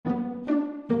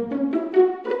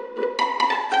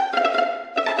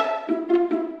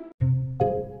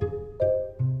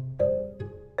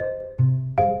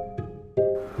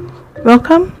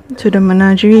Welcome to the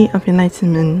Menagerie of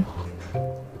Enlightenment.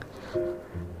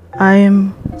 I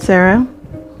am Sarah,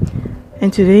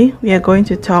 and today we are going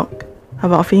to talk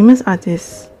about famous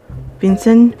artist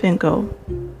Vincent van Gogh.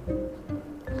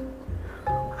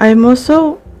 I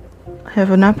also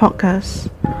have another podcast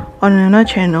on another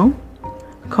channel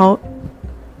called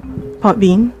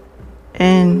Podbean,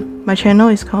 and my channel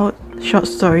is called Short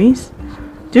Stories.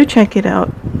 Do check it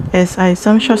out, as I have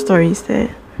some short stories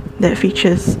there that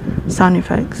features sound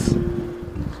effects.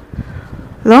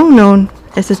 Long known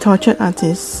as a tortured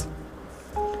artist,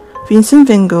 Vincent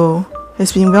van Gogh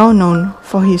has been well known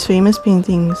for his famous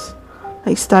paintings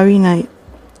like Starry Night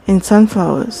and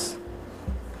Sunflowers.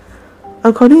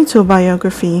 According to a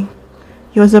biography,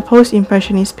 he was a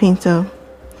post-impressionist painter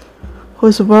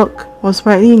whose work was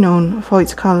widely known for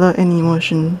its color and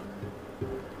emotion.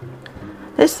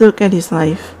 Let's look at his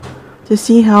life to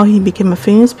see how he became a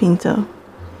famous painter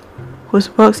whose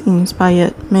works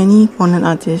inspired many modern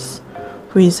artists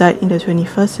who reside in the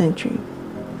 21st century.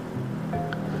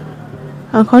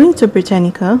 According to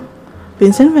Britannica,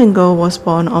 Vincent van Gogh was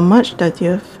born on March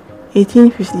 30th,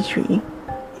 1853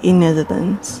 in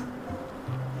Netherlands.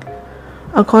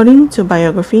 According to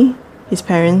biography, his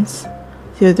parents,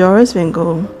 Theodorus van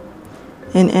Gogh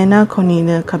and Anna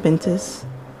Cornelia Carbentus,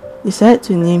 decided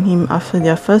to name him after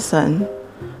their first son,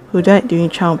 who died during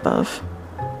childbirth.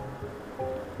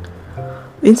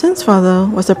 Vincent's father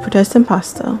was a Protestant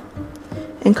pastor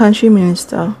and country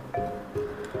minister,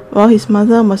 while his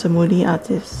mother was a moody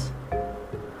artist.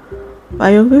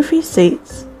 Biography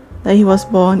states that he was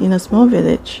born in a small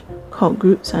village called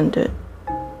Groot Zundert.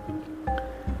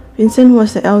 Vincent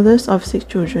was the eldest of 6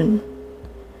 children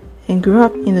and grew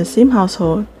up in the same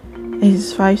household as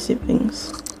his 5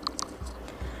 siblings.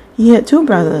 He had 2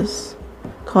 brothers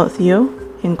called Theo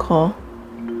and Cor,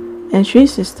 and 3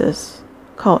 sisters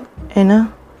called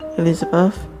Anna,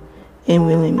 Elizabeth, and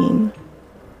Wilhelmine.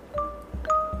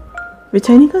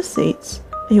 Britannica states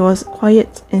that he was a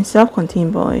quiet and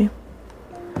self-contained boy.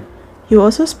 He would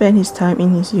also spend his time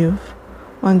in his youth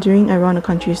wandering around the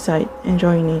countryside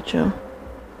enjoying nature.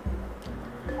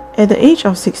 At the age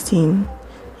of 16,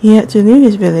 he had to leave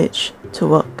his village to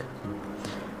work,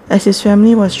 as his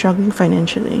family was struggling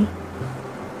financially.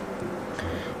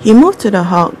 He moved to The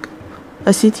Hague,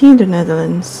 a city in the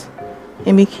Netherlands,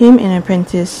 and became an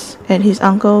apprentice at his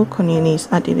uncle Cornelis'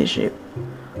 art dealership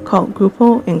called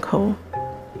Grupo & Co.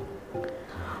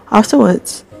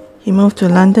 Afterwards, he moved to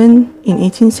London in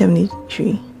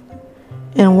 1873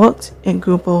 and worked at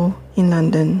Grupo in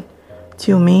London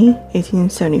till May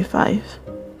 1875,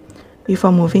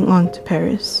 before moving on to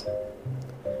Paris.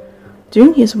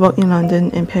 During his work in London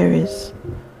and Paris,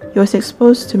 he was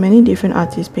exposed to many different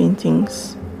artists'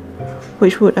 paintings,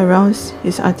 which would arouse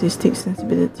his artistic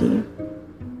sensibility.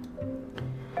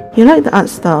 He liked the art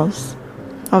styles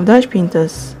of Dutch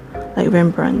painters like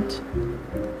Rembrandt,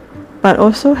 but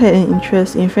also had an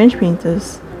interest in French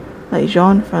painters like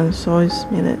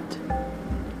Jean-François Millet.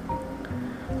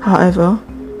 However,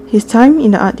 his time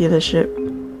in the art dealership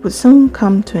would soon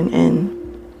come to an end,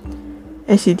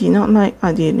 as he did not like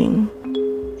art dealing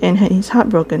and had his heart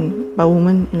broken by a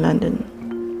woman in London.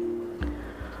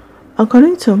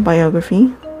 According to a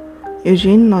biography,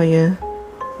 Eugene Loyer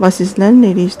was his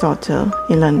landlady's daughter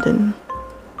in London.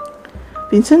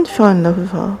 Vincent fell in love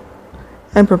with her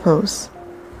and proposed,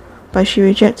 but she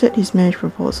rejected his marriage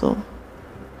proposal.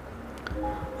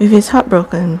 With his heart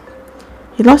broken,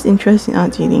 he lost interest in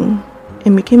art dealing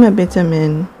and became a bitter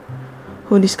man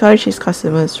who discouraged his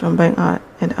customers from buying art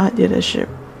at the art dealership.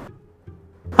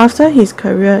 After his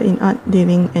career in art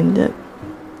dealing ended,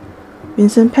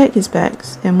 Vincent packed his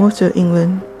bags and moved to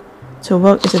England to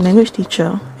work as a language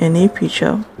teacher and lay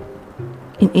preacher.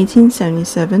 In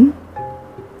 1877,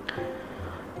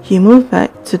 he moved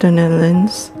back to the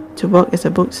Netherlands to work as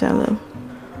a bookseller.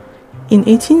 In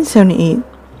 1878,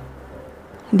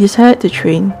 he decided to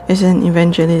train as an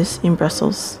evangelist in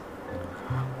Brussels,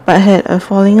 but had a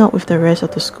falling out with the rest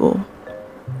of the school.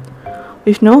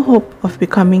 With no hope of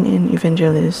becoming an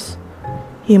evangelist,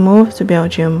 he moved to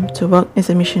Belgium to work as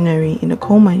a missionary in the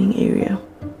coal mining area.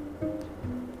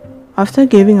 After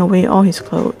giving away all his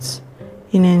clothes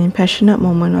in an impassionate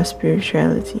moment of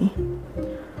spirituality,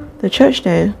 the church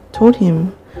there told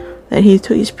him that he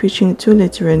took his preaching too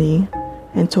literally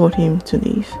and told him to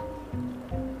leave.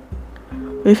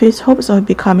 With his hopes of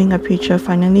becoming a preacher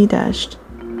finally dashed,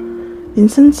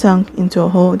 Vincent sunk into a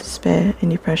hole of despair and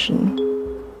depression.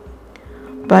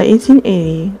 By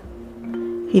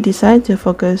 1880, he decided to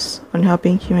focus on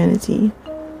helping humanity,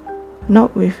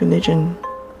 not with religion,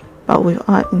 but with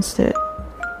art instead.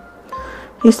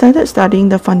 He started studying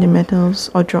the fundamentals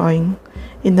of drawing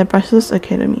in the Brussels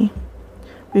Academy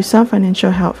with some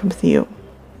financial help from Theo,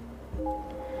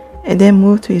 and then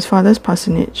moved to his father's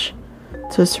parsonage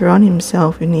to surround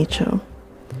himself with nature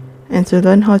and to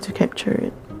learn how to capture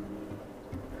it.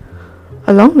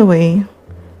 Along the way,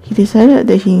 he decided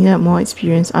that he needed more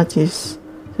experienced artists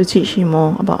to teach him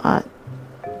more about art.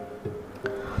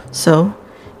 So,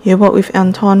 he worked with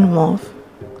Anton Mauve,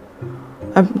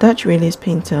 a Dutch realist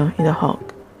painter in The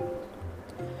Hague.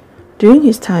 During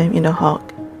his time in The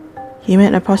Hague, he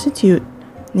met a prostitute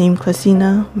named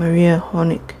Clasina Maria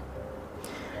Honig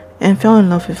and fell in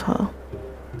love with her.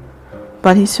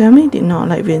 But his family did not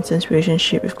like Vincent's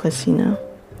relationship with Clasina,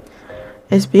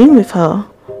 as being with her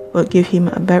would give him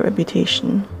a bad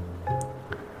reputation.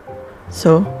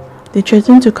 So, they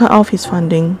threatened to cut off his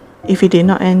funding if he did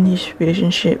not end his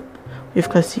relationship with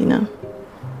Clasina.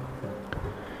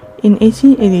 In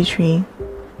 1883,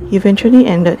 he eventually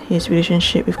ended his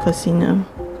relationship with Clasina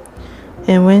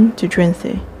and went to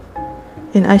Drenthe,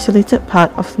 an isolated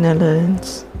part of the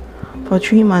Netherlands, for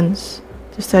 3 months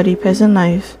to study peasant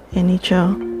life and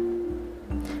nature,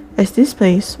 as this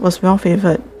place was well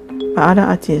favored by other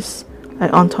artists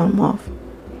like Anton Mauve.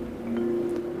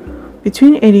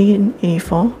 Between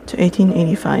 1884 to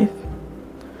 1885,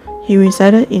 he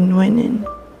resided in Wenen,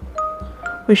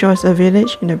 which was a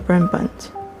village in the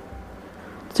Brabant,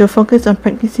 to focus on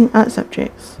practicing art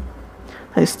subjects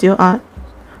like still art,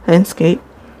 landscape,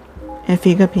 and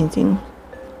figure painting.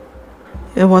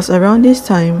 It was around this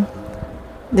time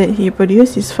that he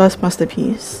produced his first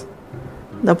masterpiece,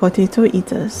 The Potato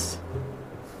Eaters.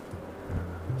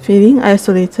 Feeling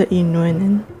isolated in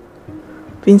Wenen,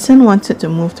 Vincent wanted to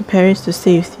move to Paris to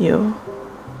stay with Theo.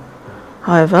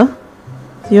 However,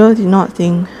 Theo did not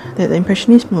think that the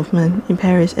Impressionist movement in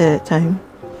Paris at that time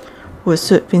would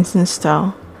suit Vincent's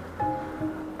style.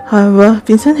 However,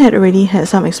 Vincent had already had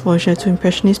some exposure to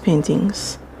Impressionist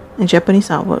paintings and Japanese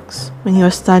artworks when he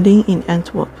was studying in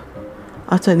Antwerp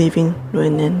after leaving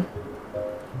Wenen.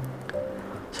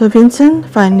 So Vincent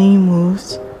finally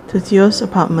moved to Theo's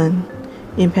apartment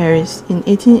in Paris in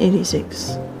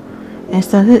 1886 and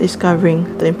started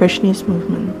discovering the Impressionist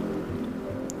movement.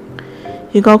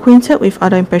 He got acquainted with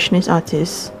other Impressionist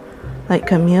artists like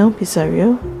Camille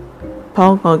Pissarro,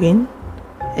 Paul Gauguin,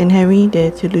 and Henri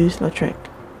de Toulouse-Lautrec,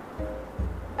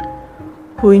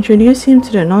 who introduced him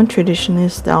to the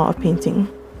non-traditionalist style of painting.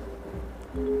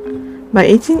 By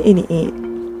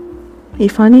 1888, he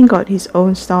finally got his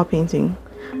own style painting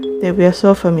that we are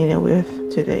so familiar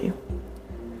with today.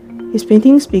 His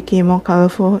paintings became more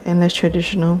colorful and less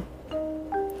traditional.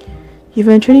 He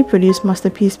eventually produced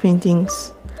masterpiece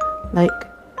paintings like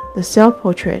the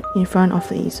self-portrait in front of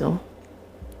the easel.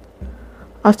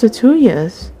 After 2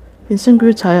 years, Vincent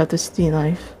grew tired of the city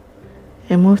life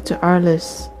and moved to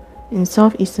Arles in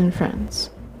southeastern France.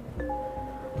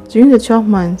 During the 12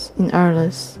 months in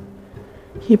Arles,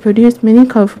 he produced many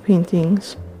colorful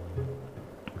paintings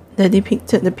that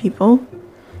depicted the people,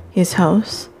 his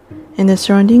house, and the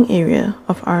surrounding area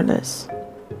of Arles.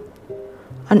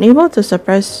 Unable to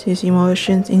suppress his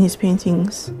emotions in his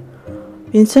paintings,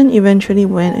 Vincent eventually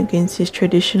went against his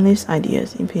traditionalist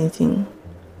ideas in painting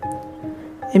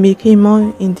and became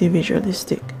more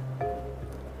individualistic.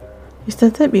 He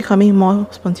started becoming more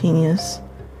spontaneous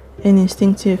and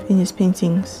instinctive in his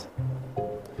paintings.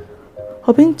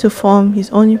 Hoping to form his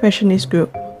own Impressionist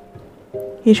group,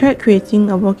 he tried creating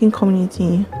a working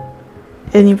community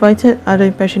and invited other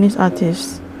Impressionist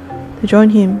artists to join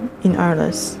him in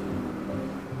Arles.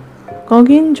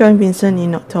 Gauguin joined Vincent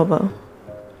in October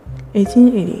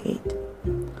 1888,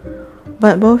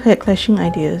 but both had clashing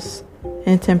ideas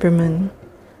and temperament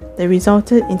that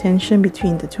resulted in tension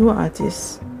between the two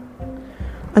artists.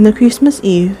 On the Christmas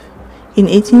Eve in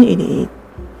 1888,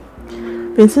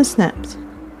 Vincent snapped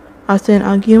after an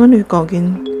argument with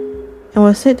Gauguin and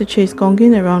was said to chase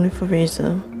Gauguin around with a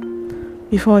razor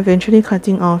before eventually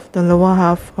cutting off the lower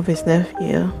half of his left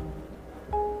ear.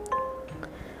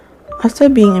 After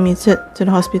being admitted to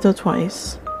the hospital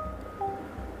twice,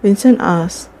 Vincent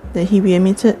asked that he be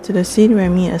admitted to the Saint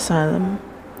Remy Asylum,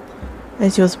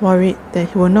 as he was worried that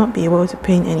he would not be able to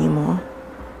paint anymore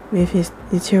with his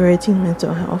deteriorating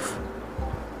mental health.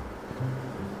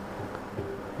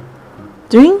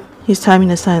 During his time in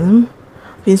the asylum,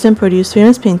 Vincent produced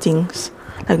famous paintings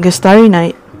like A Starry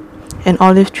Night and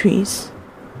Olive Trees,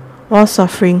 while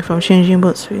suffering from changing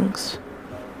mood swings.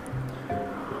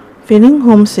 Feeling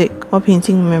homesick while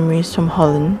painting memories from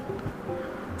Holland,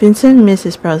 Vincent missed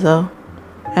his brother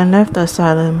and left the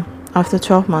asylum after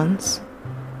 12 months.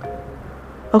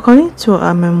 According to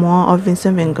a memoir of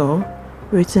Vincent van Gogh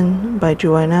written by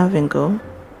Joanna van Gogh,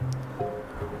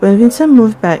 When Vincent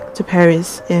moved back to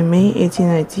Paris in May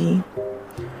 1890,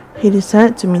 he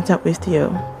decided to meet up with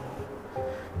Theo.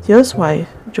 Theo's wife,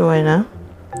 Joanna,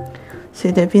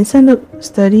 said that Vincent looked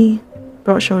sturdy,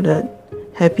 broad-shouldered,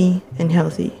 happy, and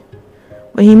healthy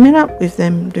when he met up with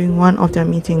them during one of their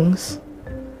meetings.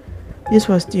 This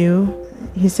was due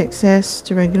his access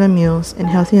to regular meals and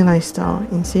healthy lifestyle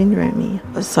in Saint Remy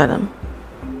Asylum.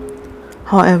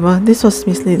 However, this was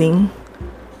misleading,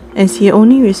 as he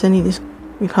only recently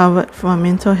recovered from a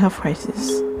mental health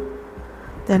crisis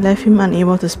that left him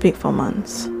unable to speak for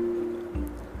months.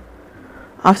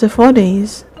 After 4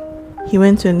 days, he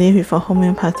went to live with a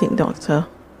homeopathic doctor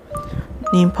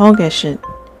named Paul Gachet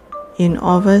in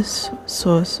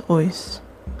Auvers-sur-Oise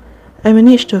and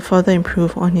managed to further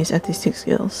improve on his artistic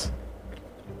skills.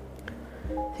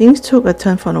 Things took a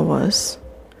turn for the worse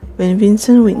when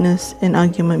Vincent witnessed an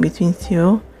argument between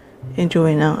Theo and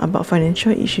Joanna about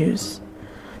financial issues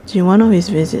during one of his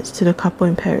visits to the couple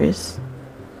in Paris,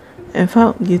 and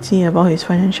felt guilty about his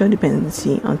financial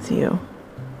dependency on Theo.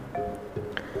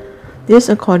 This,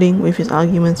 according with his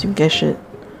arguments with Gachet,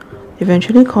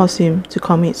 eventually caused him to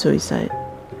commit suicide.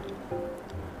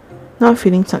 Not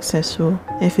feeling successful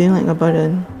and feeling like a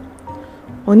burden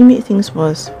only made things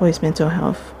worse for his mental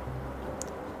health.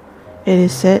 It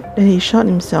is said that he shot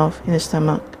himself in the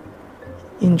stomach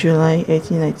in July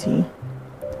 1890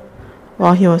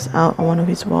 while he was out on one of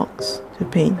his walks to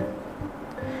paint,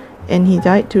 and he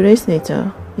died 2 days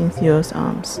later in Theo's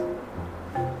arms.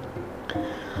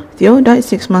 Theo died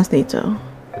 6 months later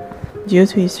due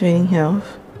to his failing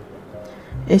health,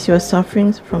 as he was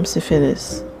suffering from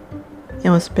syphilis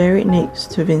and was buried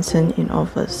next to Vincent in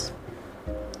Auvers.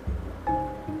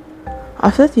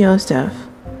 After Theo's death,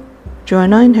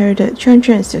 Joanna inherited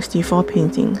 364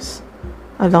 paintings,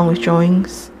 along with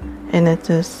drawings and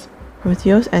letters from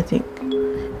Theo's attic,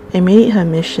 and made it her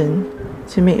mission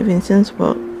to make Vincent's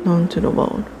work known to the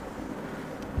world.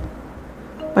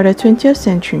 By the 20th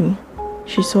century,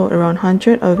 she sold around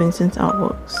 100 of Vincent's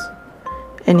artworks,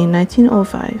 and in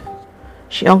 1905,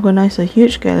 she organized a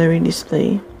huge gallery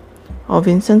display of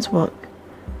Vincent's work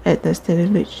at the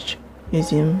Stedelijk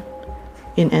Museum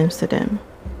in Amsterdam.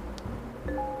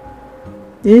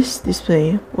 This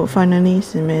display would finally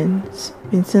cement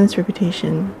Vincent's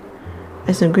reputation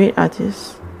as a great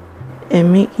artist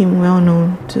and make him well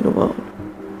known to the world.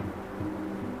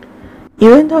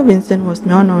 Even though Vincent was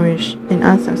malnourished and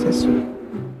unsuccessful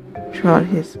throughout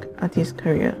his artist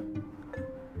career,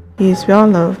 he is well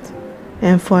loved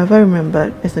and forever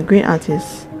remembered as a great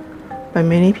artist by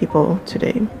many people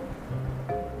today.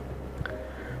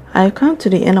 I have come to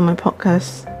the end of my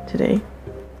podcast today.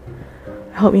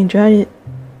 I hope you enjoyed it.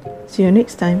 See you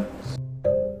next time.